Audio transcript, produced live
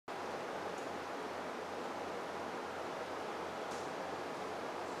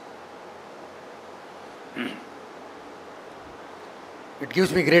It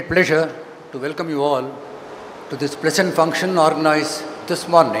gives me great pleasure to welcome you all to this pleasant function organized this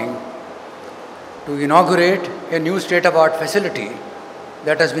morning to inaugurate a new state-of-the-art facility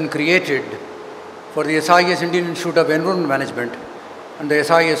that has been created for the SIES Indian Institute of Environment Management and the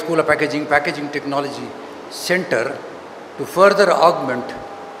SIES School of Packaging Technology Center to further augment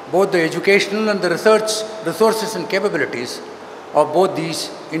both the educational and the research resources and capabilities of both these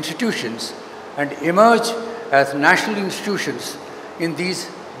institutions and emerge as national institutions in these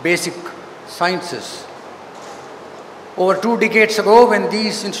basic sciences. Over 2 decades ago, when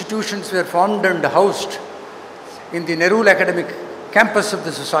these institutions were formed and housed in the Nerul academic campus of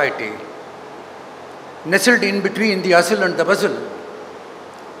the society, nestled in between the hustle and the bustle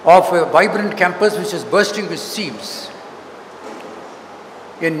of a vibrant campus which is bursting with seams,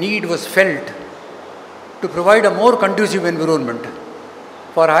 a need was felt to provide a more conducive environment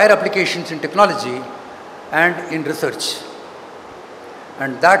for higher applications in technology and in research.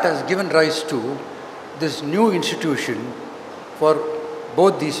 And that has given rise to this new institution for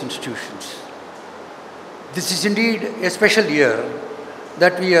both these institutions. This is indeed a special year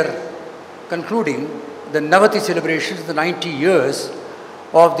that we are concluding the Navati celebrations, the 90 years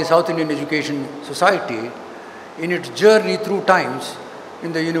of the South Indian Education Society in its journey through times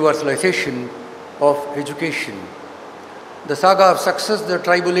in the universalization of education. The saga of success, the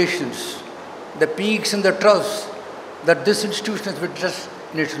tribulations, the peaks and the troughs that this institution has witnessed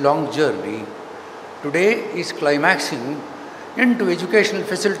in its long journey, today is climaxing into educational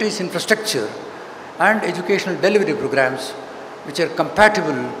facilities, infrastructure, and educational delivery programs which are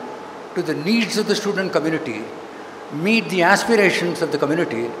compatible to the needs of the student community, meet the aspirations of the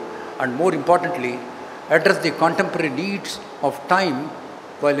community, and more importantly, address the contemporary needs of time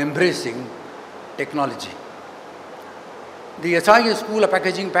while embracing technology. The SIES School of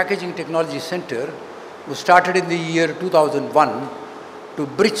Packaging Technology Center was started in the year 2001 to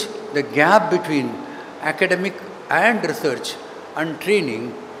bridge the gap between academic and research and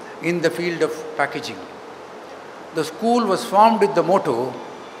training in the field of packaging. The school was formed with the motto,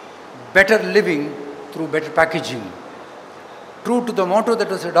 better living through better packaging. True to the motto that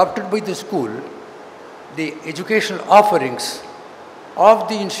was adopted by the school, the educational offerings of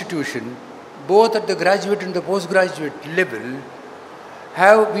the institution, both at the graduate and the postgraduate level,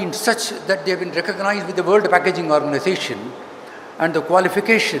 have been such that they have been recognized with the World Packaging Organization, and the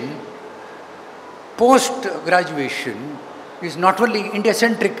qualification post-graduation is not only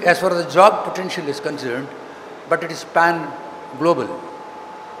India-centric as far as the job potential is concerned, but it is pan-global.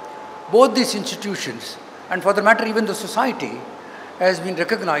 Both these institutions, and for the matter even the society, has been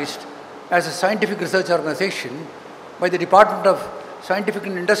recognized as a scientific research organization by the Department of Scientific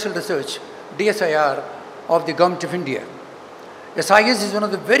and Industrial Research, DSIR, of the Government of India. SIES is one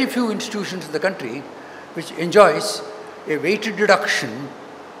of the very few institutions in the country which enjoys a weighted deduction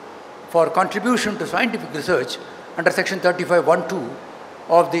for contribution to scientific research under Section 35(1)(2)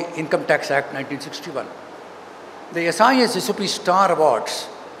 of the Income Tax Act 1961. The SIES SOP Star Awards,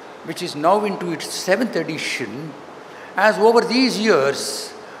 which is now into its 7th edition, has over these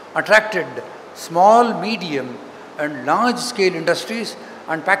years attracted small, medium, and large-scale industries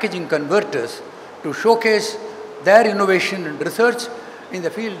and packaging converters to showcase their innovation and research in the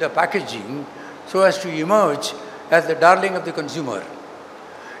field of packaging so as to emerge as the darling of the consumer.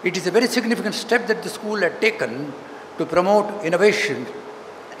 It is a very significant step that the school had taken to promote innovation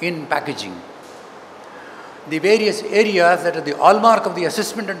in packaging. The various areas that are the hallmark of the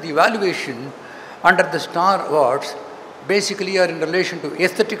assessment and the evaluation under the Star Awards basically are in relation to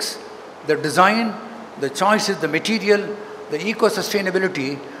aesthetics, the design, the choices, the material, the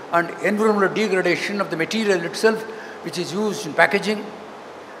eco-sustainability and environmental degradation of the material itself which is used in packaging,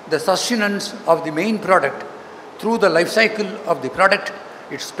 the sustenance of the main product through the life cycle of the product,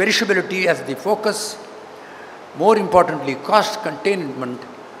 its perishability as the focus, more importantly cost containment,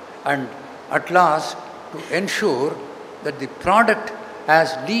 and at last to ensure that the product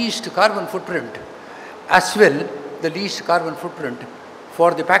has least carbon footprint, as well the least carbon footprint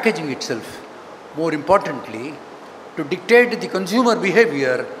for the packaging itself. More importantly, to dictate the consumer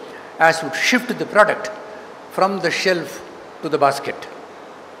behavior as would shift the product from the shelf to the basket.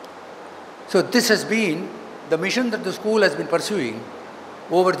 So this has been the mission that the school has been pursuing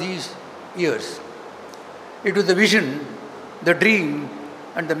over these years. It was the vision, the dream,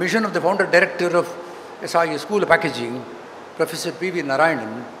 and the mission of the founder director of SIES School of Packaging, Professor P.V.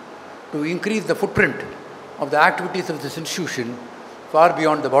 Narayanan, to increase the footprint of the activities of this institution far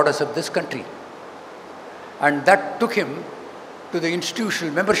beyond the borders of this country. And that took him to the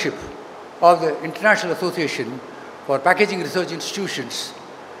institutional membership of the International Association for Packaging Research Institutions,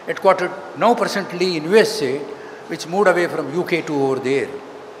 headquartered now presently in USA, which moved away from UK to over there.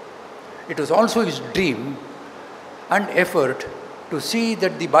 It was also his dream and effort to see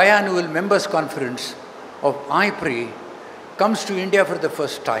that the biannual members conference of IPRI comes to India for the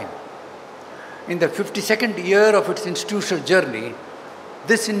first time. In the 52nd year of its institutional journey,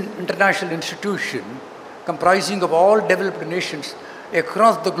 this international institution, comprising of all developed nations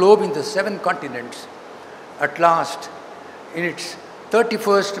across the globe in the 7 continents, at last, in its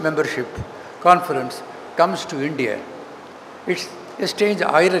 31st membership conference, comes to India. It's a strange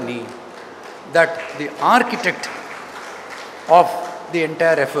irony that the architect of the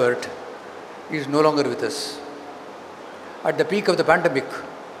entire effort is no longer with us. At the peak of the pandemic,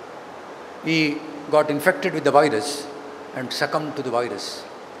 he got infected with the virus and succumbed to the virus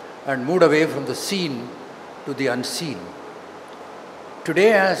and moved away from the seen to the unseen.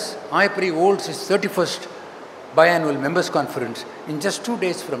 Today, as IPRI holds its 31st biannual members conference in just 2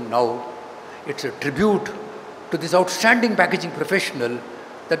 days from now, it's a tribute to this outstanding packaging professional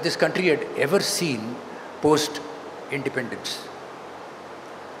that this country had ever seen post-independence.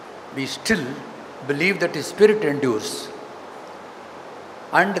 We still believe that his spirit endures,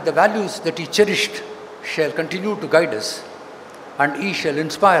 and the values that he cherished shall continue to guide us, and he shall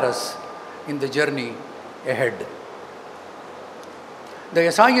inspire us in the journey ahead.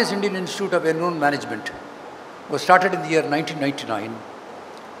 The SIES Indian Institute of Environment Management was started in the year 1999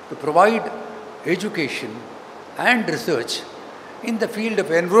 to provide education and research in the field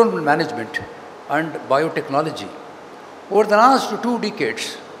of environment management and biotechnology. Over the last 2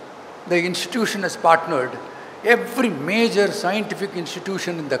 decades, the institution has partnered every major scientific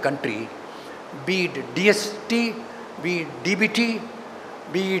institution in the country, be it DST, be it DBT,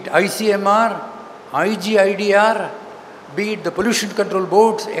 be it ICMR, IGIDR, be it the pollution control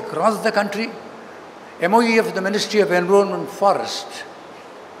boards across the country, MOE of the Ministry of Environment and Forest,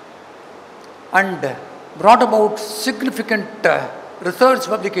 and brought about significant research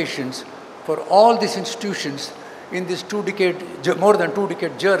publications for all these institutions in this more than 2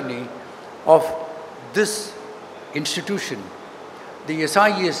 decade journey of this institution. The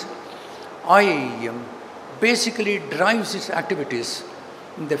SIES IAEM basically drives its activities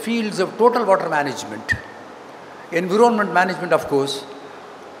in the fields of total water management, environment management, of course,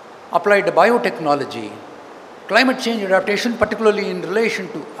 applied biotechnology, climate change adaptation, particularly in relation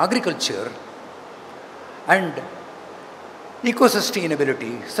to agriculture, and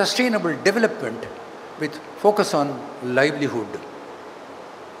eco-sustainability, sustainable development with focus on livelihood.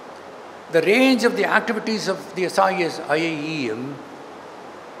 The range of the activities of the SIES IAEM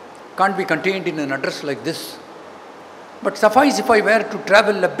can't be contained in an address like this, but suffice if I were to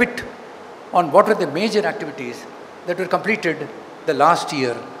travel a bit on what are the major activities that were completed the last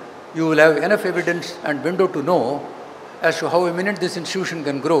year. You will have enough evidence and window to know as to how eminent this institution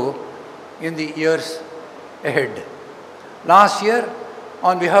can grow in the years ahead. Last year,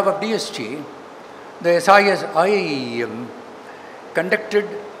 on behalf of DST, the SIES IAEM conducted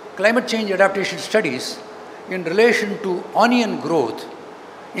climate change adaptation studies in relation to onion growth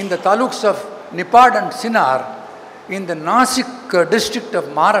in the taluks of Nipad and Sinnar in the Nasik district of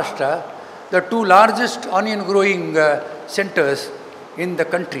Maharashtra, the 2 largest onion growing centers in the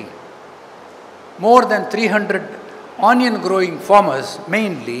country. More than 300 onion growing farmers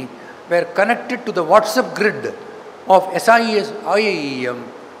mainly were connected to the WhatsApp grid of SIES IAEM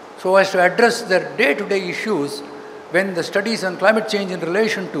so as to address their day-to-day issues when the studies on climate change in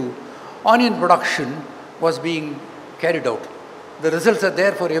relation to onion production was being carried out. The results are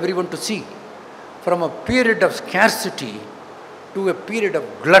there for everyone to see. From a period of scarcity to a period of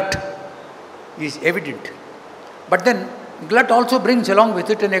glut is evident. But then glut also brings along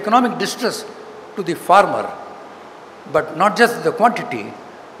with it an economic distress to the farmer. But not just the quantity,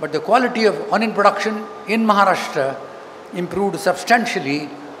 but the quality of onion production in Maharashtra improved substantially,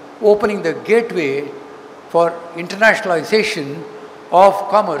 opening the gateway for internationalization of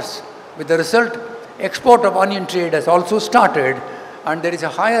commerce. With the result, export of onion trade has also started, and there is a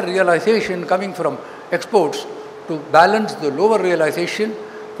higher realization coming from exports to balance the lower realization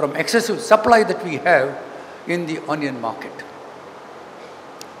from excessive supply that we have in the onion market.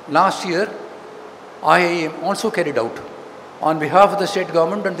 Last year, IAEM also carried out, on behalf of the state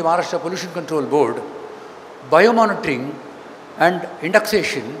government and the Maharashtra Pollution Control Board, biomonitoring and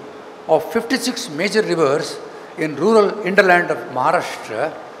indexation of 56 major rivers in rural hinterland of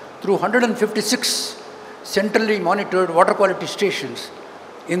Maharashtra through 156 centrally monitored water quality stations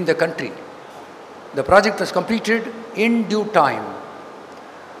in the country. The project was completed in due time,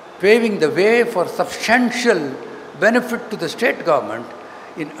 paving the way for substantial benefit to the state government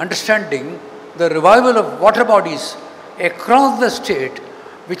in understanding the revival of water bodies across the state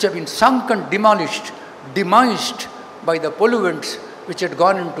which have been sunk and demolished demised by the polluants which had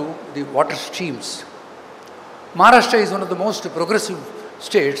gone into the water streams. Maharashtra is one of the most progressive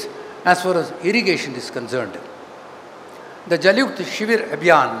states as far as irrigation is concerned. The Jalyukt Shivir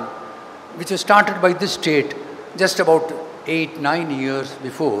Abhiyan, which was started by this state just about 8-9 years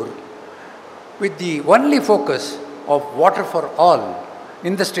before, with the only focus of water for all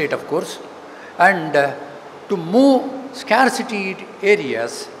in the state, of course, and to move scarcity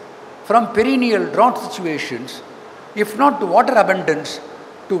areas from perennial drought situations, if not to water abundance,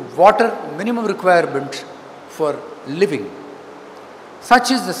 to water minimum requirements for living.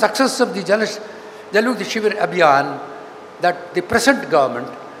 Such is the success of the Jalyukt Shivir Abhiyan that the present government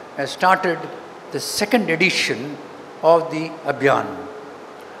has started the second edition of the Abhiyan.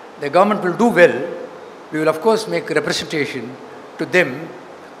 The government will do well. We will of course make representation to them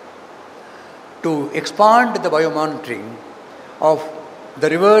to expand the biomonitoring of the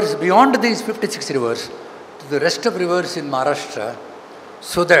rivers beyond these 56 rivers to the rest of rivers in Maharashtra,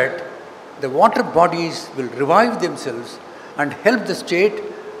 so that the water bodies will revive themselves and help the state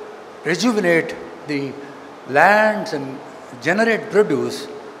rejuvenate the lands and generate produce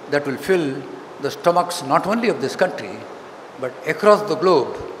that will fill the stomachs not only of this country but across the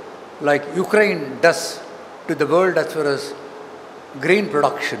globe, like Ukraine does to the world as far as grain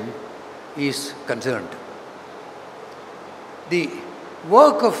production is concerned. The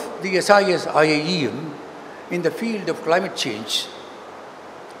work of the SIES IAEM in the field of climate change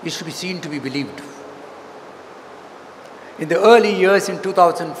is to be seen to be believed. In the early years in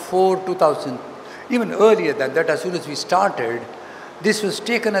 2004, 2000, even earlier than that, as soon as we started, this was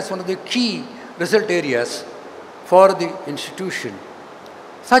taken as one of the key result areas for the institution.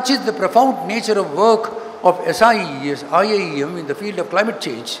 Such is the profound nature of work of SIES, IAEM in the field of climate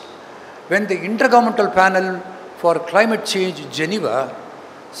change, when the Intergovernmental Panel for Climate Change, Geneva,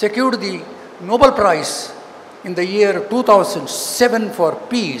 secured the Nobel Prize in the year 2007 for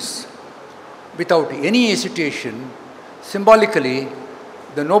peace without any hesitation. Symbolically,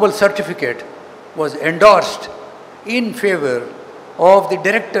 the Nobel certificate was endorsed in favor of the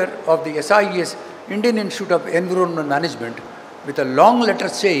director of the SIES, Indian Institute of Environment Management, with a long letter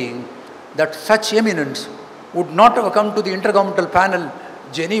saying that such eminence would not have come to the Intergovernmental Panel,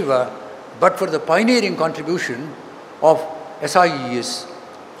 Geneva, but for the pioneering contribution of SIES,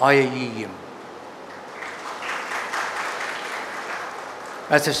 IAEM.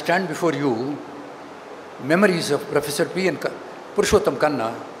 As I stand before you, memories of Professor P.N. Purushottam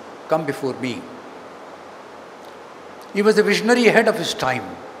Kanna come before me. He was a visionary ahead of his time.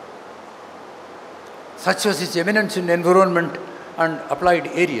 Such was his eminence in environment and applied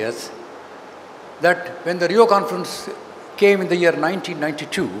areas that when the Rio Conference came in the year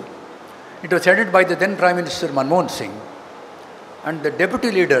 1992, it was headed by the then Prime Minister Manmohan Singh, and the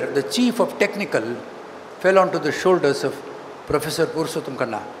deputy leader, the chief of technical, fell onto the shoulders of Professor Purushottam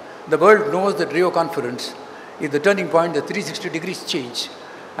Kanna. The world knows that Rio Conference is the turning point, the 360 degrees change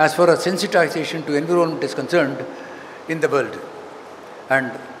as far as sensitization to environment is concerned in the world.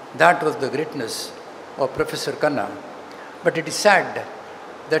 And that was the greatness of Professor Kanna. But it is sad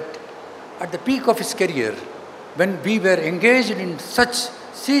that at the peak of his career, when we were engaged in such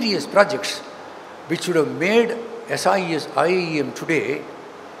serious projects which would have made SIES IAEM today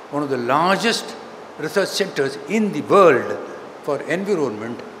one of the largest research centers in the world for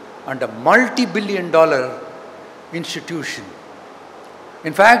environment and a multi-billion-dollar institution.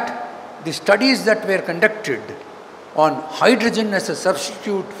 In fact, the studies that were conducted on hydrogen as a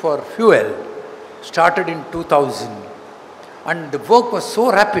substitute for fuel started in 2000. And the work was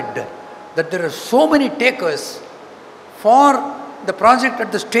so rapid that there are so many takers for the project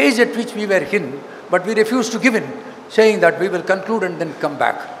at the stage at which we were in, but we refused to give in, saying that we will conclude and then come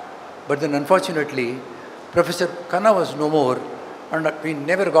back. But then unfortunately, Professor Kanna was no more, and we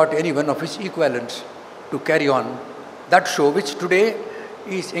never got anyone of his equivalents to carry on that show, which today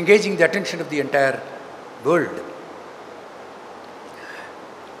is engaging the attention of the entire world.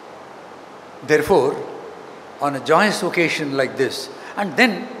 Therefore, on a joyous occasion like this, and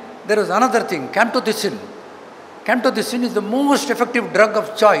then there was another thing, camptothecin. Camptothecin is the most effective drug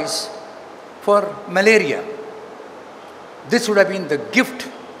of choice for malaria. This would have been the gift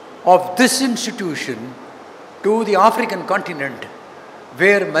of this institution to the African continent,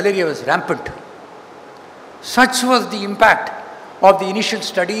 where malaria was rampant. Such was the impact of the initial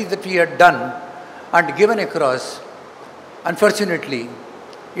studies that we had done and given across. Unfortunately,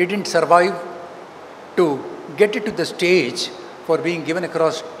 it didn't survive to get it to the stage for being given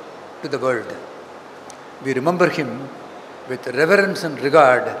across to the world. We remember him with reverence and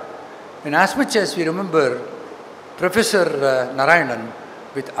regard, in as much as we remember Professor Narayanan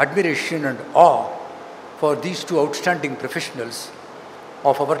with admiration and awe for these two outstanding professionals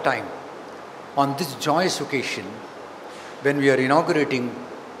of our time. On this joyous occasion, when we are inaugurating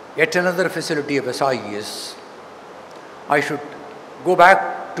yet another facility of SIES, I should go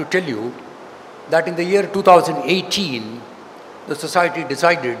back to tell you that in the year 2018, the society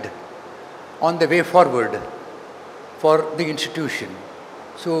decided on the way forward for the institution.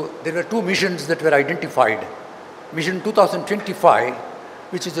 So there were two missions that were identified. Mission 2025,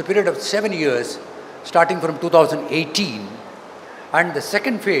 which is a period of 7 years, starting from 2018, and the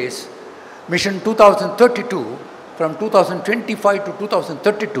second phase, Mission 2032, from 2025 to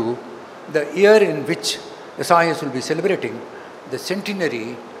 2032, the year in which SIES will be celebrating the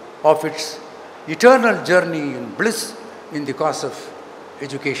centenary of its eternal journey in bliss in the cause of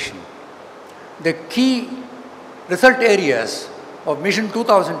education. The key result areas of Mission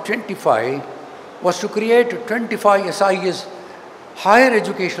 2025 was to create 25 SIES higher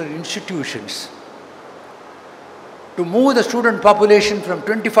educational institutions, to move the student population from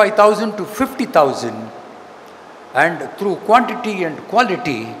 25,000 to 50,000, and through quantity and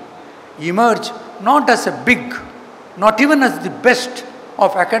quality emerge not as a big, not even as the best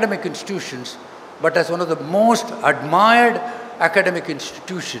of academic institutions, but as one of the most admired academic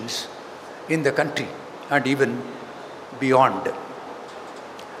institutions in the country and even beyond.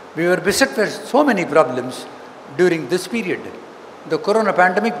 We were beset with so many problems during this period. The corona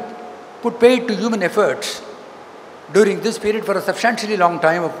pandemic put paid to human efforts during this period for a substantially long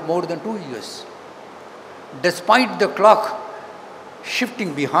time of more than 2 years. Despite the clock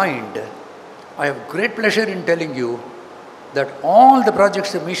shifting behind, I have great pleasure in telling you that all the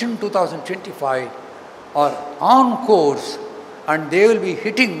projects of Mission 2025 are on course and they will be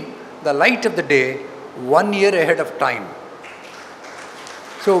hitting the light of the day 1 year ahead of time.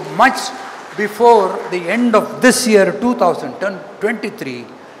 So much before the end of this year, 2023,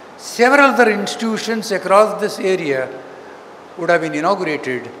 several other institutions across this area would have been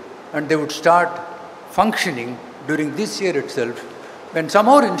inaugurated and they would start functioning during this year itself, when some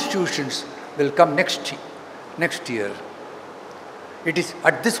more institutions will come next year. It is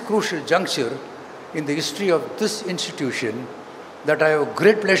at this crucial juncture in the history of this institution that I have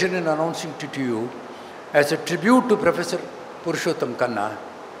great pleasure in announcing to you, as a tribute to Professor Purushottam Khanna,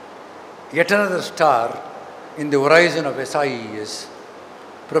 yet another star in the horizon of SIES,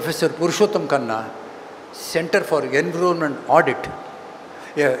 Professor Purushottam Khanna, Center for Environment Audit,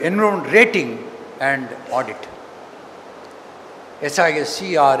 Environment Rating and Audit.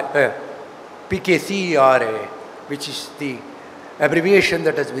 PKCERA, which is the abbreviation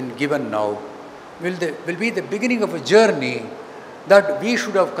that has been given now, will be the beginning of a journey that we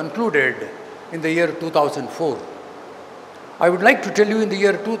should have concluded in the year 2004. I would like to tell you, in the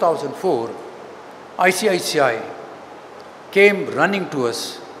year 2004, ICICI came running to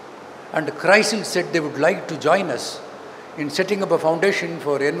us and CRISIL said they would like to join us in setting up a foundation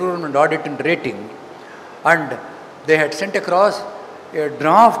for environment audit and rating, and they had sent across a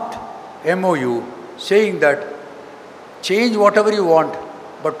draft MOU saying that change whatever you want,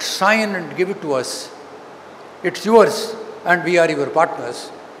 but sign and give it to us. It's yours and we are your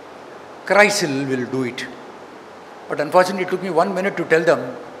partners. CRISIL will do it. But unfortunately, it took me 1 minute to tell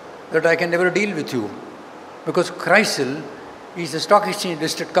them that I can never deal with you, because CRISIL is a stock exchange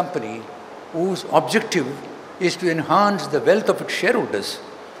listed company whose objective is to enhance the wealth of its shareholders,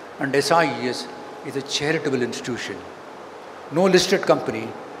 and SIES is a charitable institution. No listed company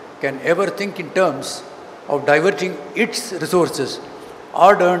can ever think in terms of diverting its resources,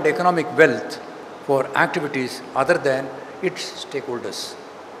 hard-earned economic wealth, for activities other than its stakeholders.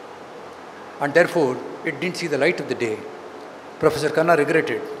 And therefore, it didn't see the light of the day. Professor Khanna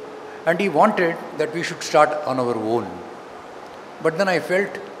regretted, and he wanted that we should start on our own. But then I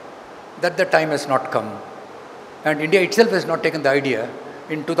felt that the time has not come, and India itself has not taken the idea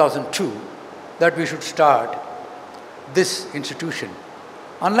in 2002 that we should start this institution.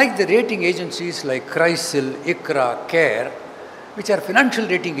 Unlike the rating agencies like CRISIL, ICRA, CARE, which are financial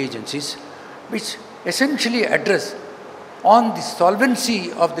rating agencies, which essentially address on the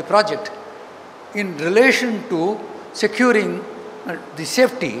solvency of the project in relation to securing the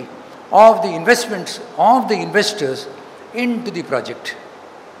safety of the investments of the investors into the project.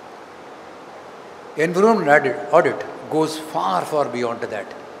 Environment audit goes far, far beyond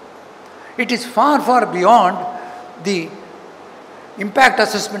that. It is far, far beyond the impact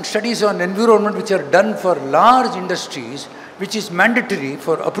assessment studies on environment which are done for large industries, which is mandatory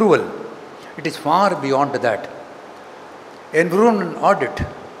for approval. It is far beyond that. Environment audit,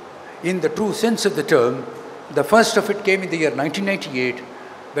 in the true sense of the term, the first of it came in the year 1998,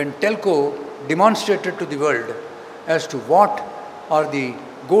 when Telco demonstrated to the world as to what are the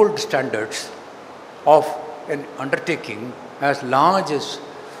gold standards. of an undertaking as large as,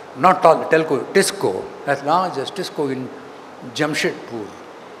 not Tisco, as large as Tisco in Jamshedpur.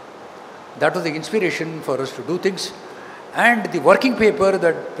 That was the inspiration for us to do things. And the working paper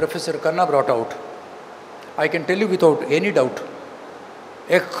that Professor Khanna brought out, I can tell you without any doubt,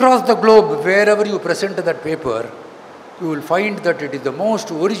 across the globe, wherever you present that paper, you will find that it is the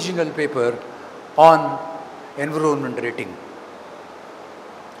most original paper on environment rating.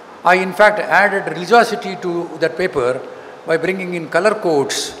 I in fact added religiosity to that paper by bringing in color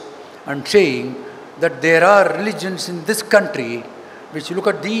codes and saying that there are religions in this country which look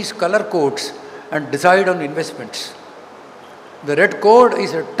at these color codes and decide on investments. The red code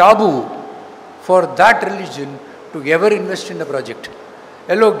is a taboo for that religion to ever invest in a project.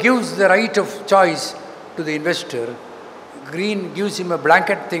 Yellow gives the right of choice to the investor. Green gives him a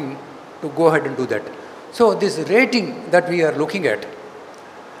blanket thing to go ahead and do that. So this rating that we are looking at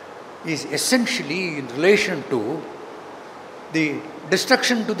is essentially in relation to the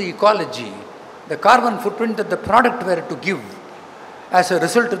destruction to the ecology, the carbon footprint that the product were to give as a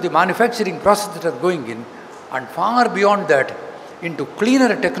result of the manufacturing process that are going in, and far beyond that into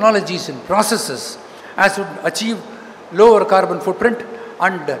cleaner technologies and processes as would achieve lower carbon footprint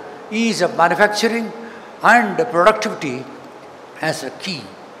and ease of manufacturing and productivity as a key.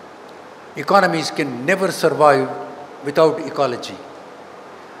 Economies can never survive without ecology.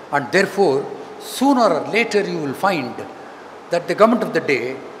 And therefore, sooner or later you will find that the government of the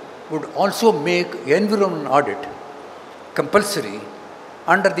day would also make environment audit compulsory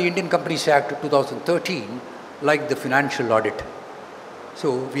under the Indian Companies Act 2013, like the financial audit.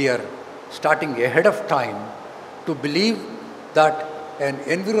 So we are starting ahead of time to believe that an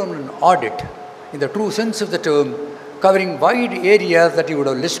environment audit, in the true sense of the term, covering wide areas that you would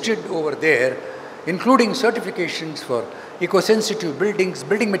have listed over there, including certifications for eco-sensitive buildings,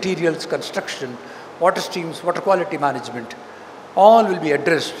 building materials, construction, water streams, water quality management, all will be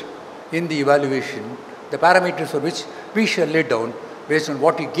addressed in the evaluation, the parameters for which we shall lay down based on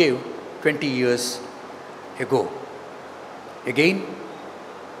what we gave 20 years ago. Again,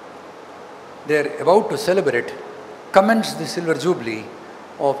 they are about to celebrate, commence the silver jubilee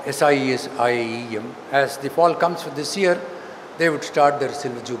of SIES IAEM. As the fall comes for this year, they would start their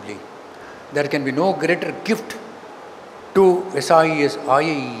silver jubilee. There can be no greater gift to SIES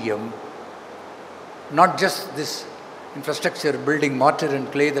IAEM, not just this infrastructure, building mortar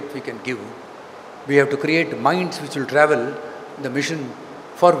and clay that we can give. We have to create minds which will travel the mission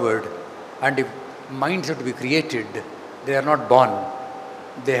forward, and if minds have to be created, they are not born,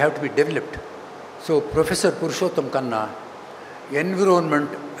 they have to be developed. So Professor Purushottam Khanna, environment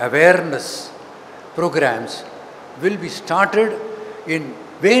awareness programs will be started in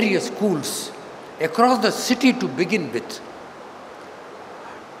various schools across the city to begin with,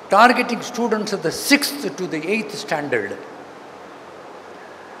 targeting students of the 6th to the 8th standard.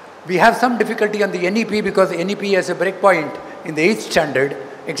 We have some difficulty on the NEP because the NEP has a breakpoint in the 8th standard,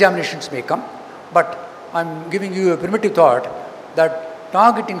 examinations may come, but I'm giving you a primitive thought that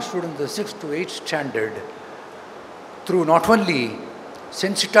targeting students of the 6th to 8th standard through not only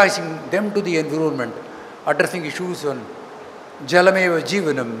sensitizing them to the environment, addressing issues on Jalameva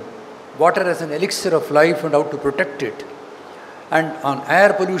Jeevanam, water as an elixir of life and how to protect it, and on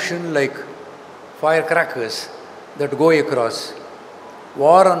air pollution like firecrackers that go across,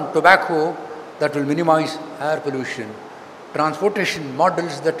 war on tobacco that will minimize air pollution, transportation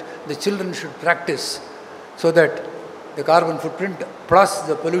models that the children should practice so that the carbon footprint plus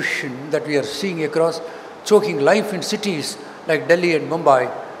the pollution that we are seeing across, choking life in cities like Delhi and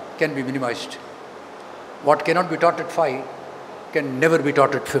Mumbai can be minimized. What cannot be taught at 5 can never be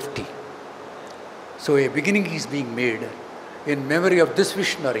taught at 50. So a beginning is being made. In memory of this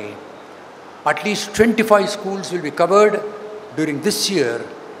visionary, at least 25 schools will be covered during this year,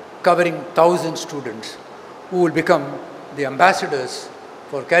 covering 1,000 students who will become the ambassadors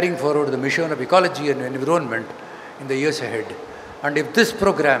for carrying forward the mission of ecology and environment in the years ahead. And if this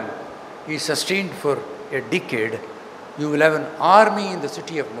program is sustained for a decade, you will have an army in the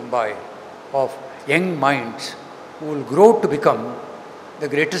city of Mumbai of young minds who will grow to become the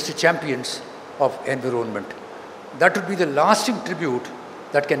greatest champions of environment. That would be the lasting tribute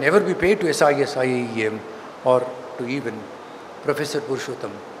that can never be paid to SIES IAEM or to even Professor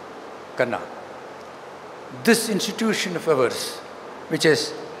Purushottam Khanna. This institution of ours, which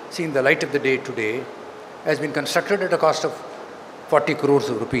has seen the light of the day today, has been constructed at a cost of 40 crores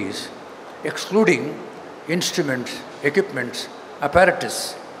of rupees, excluding instruments, equipments,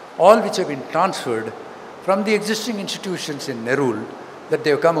 apparatus, all which have been transferred from the existing institutions in Nerul that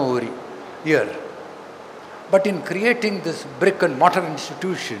they have come over here. But in creating this brick and mortar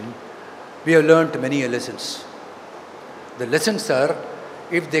institution, we have learnt many lessons. The lessons are,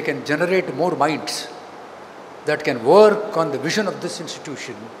 if they can generate more minds that can work on the vision of this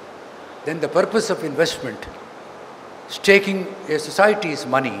institution, then the purpose of investment, staking a society's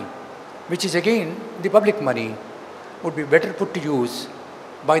money, which is again the public money, would be better put to use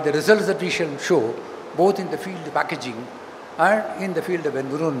by the results that we shall show, both in the field of packaging and in the field of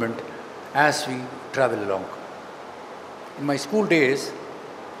environment as we travel along. In my school days,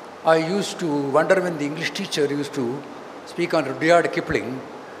 I used to wonder when the English teacher used to speak on Rudyard Kipling,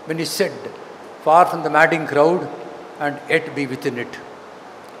 when he said, "Far from the madding crowd and yet be within it."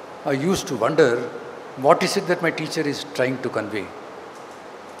 I used to wonder, what is it that my teacher is trying to convey?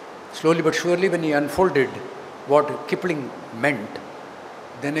 Slowly but surely, when he unfolded what Kipling meant,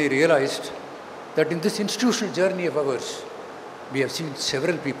 then I realized that in this institutional journey of ours, we have seen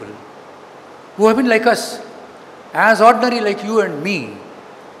several people who have been like us, as ordinary like you and me,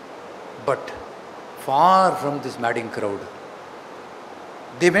 but far from this madding crowd.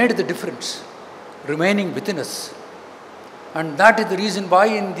 They made the difference, remaining within us. And that is the reason why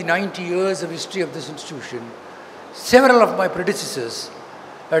in the 90 years of history of this institution, several of my predecessors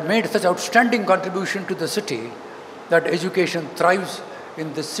had made such outstanding contribution to the city that education thrives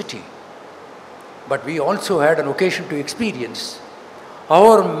in this city. But we also had an occasion to experience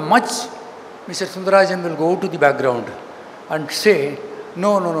how much Mr. Sundarajan will go to the background and say,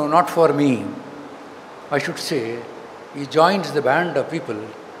 no, not for me. I should say, he joins the band of people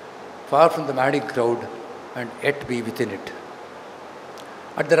far from the madding crowd and yet be within it.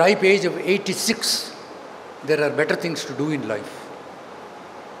 At the ripe age of 86, there are better things to do in life.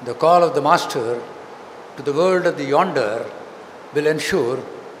 The call of the Master to the world of the yonder will ensure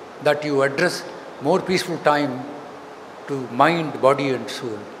that you address more peaceful time to mind, body and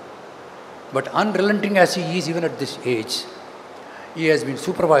soul. But unrelenting as he is even at this age, he has been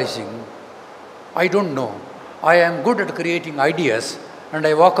supervising. I don't know. I am good at creating ideas and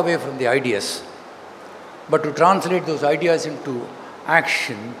I walk away from the ideas. But to translate those ideas into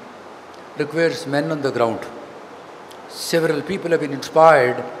action requires men on the ground. Several people have been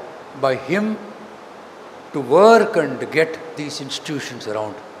inspired by him to work and get these institutions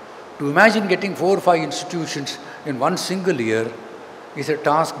around. To imagine getting 4 or 5 institutions in one single year is a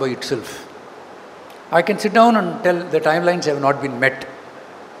task by itself. I can sit down and tell the timelines have not been met,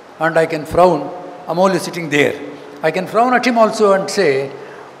 and I can frown. Amol is sitting there. I can frown at him also and say,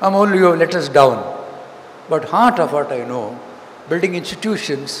 Amol, you have let us down. But heart of what I know, building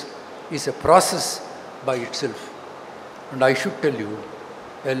institutions is a process by itself. And I should tell you,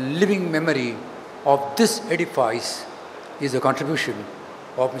 a living memory of this edifice is a contribution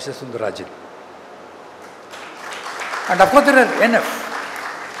of Mr. Sundarajan. And of course there are enough.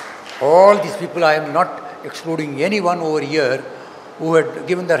 All these people, I am not excluding anyone over here who had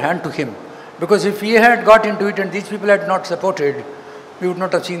given their hand to him. Because if he had got into it and these people had not supported, we would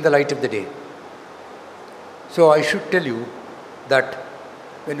not have seen the light of the day. So I should tell you that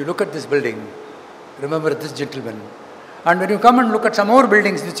when you look at this building, remember this gentleman. And when you come and look at some more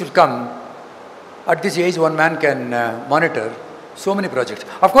buildings which will come, at this age one man can monitor so many projects.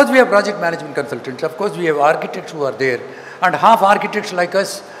 Of course we have project management consultants, of course we have architects who are there, and half architects like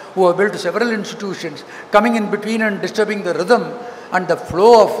us who have built several institutions, coming in between and disturbing the rhythm and the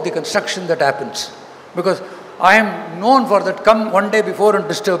flow of the construction that happens. Because I am known for that, come one day before and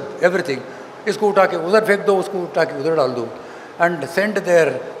disturb everything. Isko uta ke udhar fek do, usko uta ke udhar dal do, and send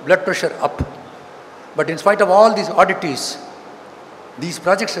their blood pressure up. But in spite of all these oddities, these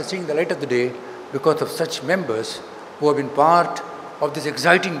projects are seeing the light of the day because of such members who have been part of this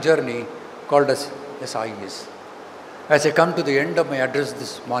exciting journey called as SIES. As I come to the end of my address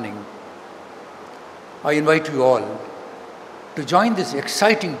this morning, I invite you all to join this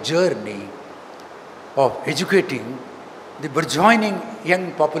exciting journey of educating the burgeoning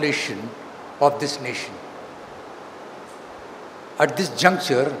young population of this nation. At this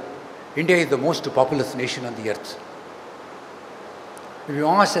juncture, India is the most populous nation on the earth. If you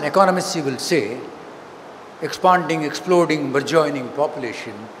ask an economist, he will say, expanding, exploding, burgeoning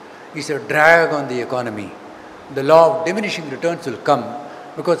population is a drag on the economy. The law of diminishing returns will come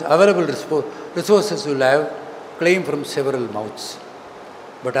because available resources will have claim from several mouths.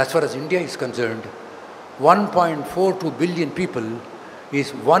 But as far as India is concerned, 1.42 billion people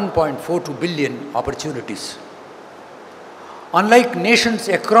is 1.42 billion opportunities. Unlike nations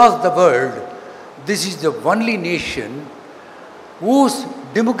across the world, this is the only nation whose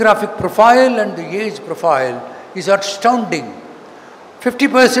demographic profile and the age profile is astounding.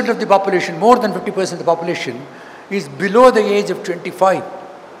 50% of the population, more than 50% of the population is below the age of 25.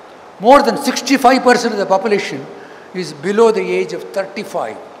 More than 65% of the population is below the age of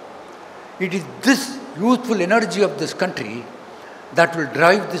 35. It is this youthful energy of this country that will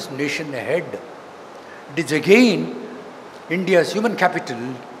drive this nation ahead. It is again, India's human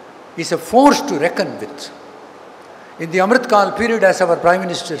capital is a force to reckon with. In the Amritkal period, as our Prime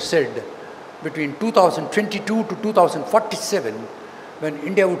Minister said, between 2022 to 2047, when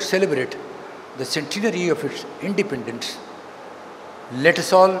India would celebrate the centenary of its independence, let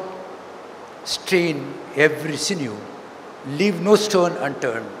us all strain every sinew, leave no stone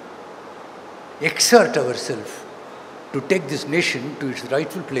unturned, exert ourselves to take this nation to its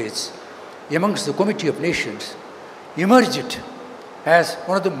rightful place amongst the Committee of Nations, emerge it as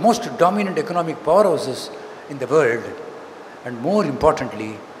one of the most dominant economic powerhouses in the world, and more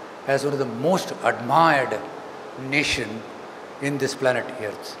importantly, as one of the most admired nation in this planet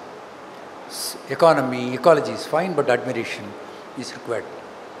Earth. Economy, ecology is fine, but admiration is required.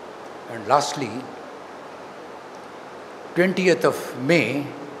 And lastly, 20th of May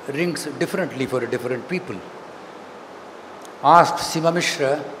rings differently for different people. Ask Sima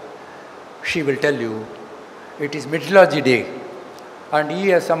Mishra, she will tell you, it is Meteorology Day, and he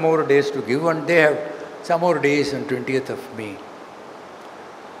has some more days to give, and they have some more days on 20th of May.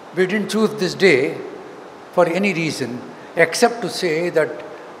 We didn't choose this day for any reason except to say that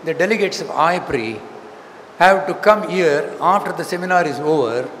the delegates of IPRI have to come here after the seminar is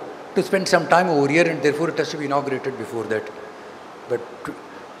over to spend some time over here, and therefore it has to be inaugurated before that. But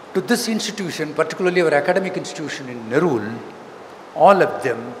to this institution, particularly our academic institution in Nerul, all of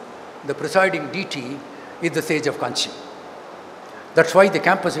them, the presiding deity is the sage of Kanchi. That's why the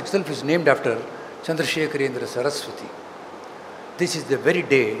campus itself is named after Chandrasekharendra Saraswati. This is the very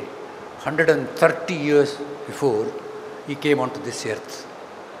day, 130 years before, he came onto this earth.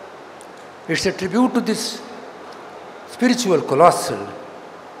 It's a tribute to this spiritual colossal,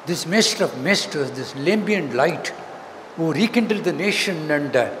 this master of masters, this Lambian light, who rekindled the nation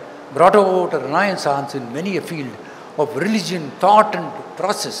and brought about a renaissance in many a field of religion, thought and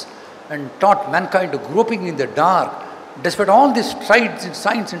process, and taught mankind groping in the dark, despite all these strides in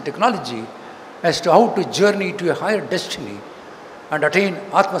science and technology, as to how to journey to a higher destiny and attain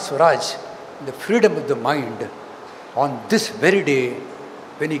Atma Swaraj, the freedom of the mind. On this very day,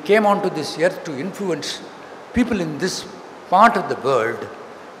 when he came onto this earth to influence people in this part of the world,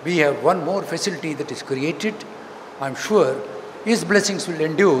 we have one more facility that is created. I'm sure his blessings will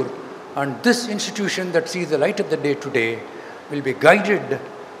endure, and this institution that sees the light of the day today will be guided,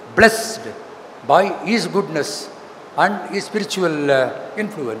 blessed by his goodness and his spiritual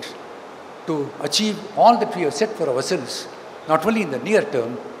influence to achieve all that we have set for ourselves, not only in the near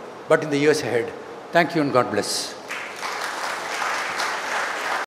term, but in the years ahead. Thank you and God bless.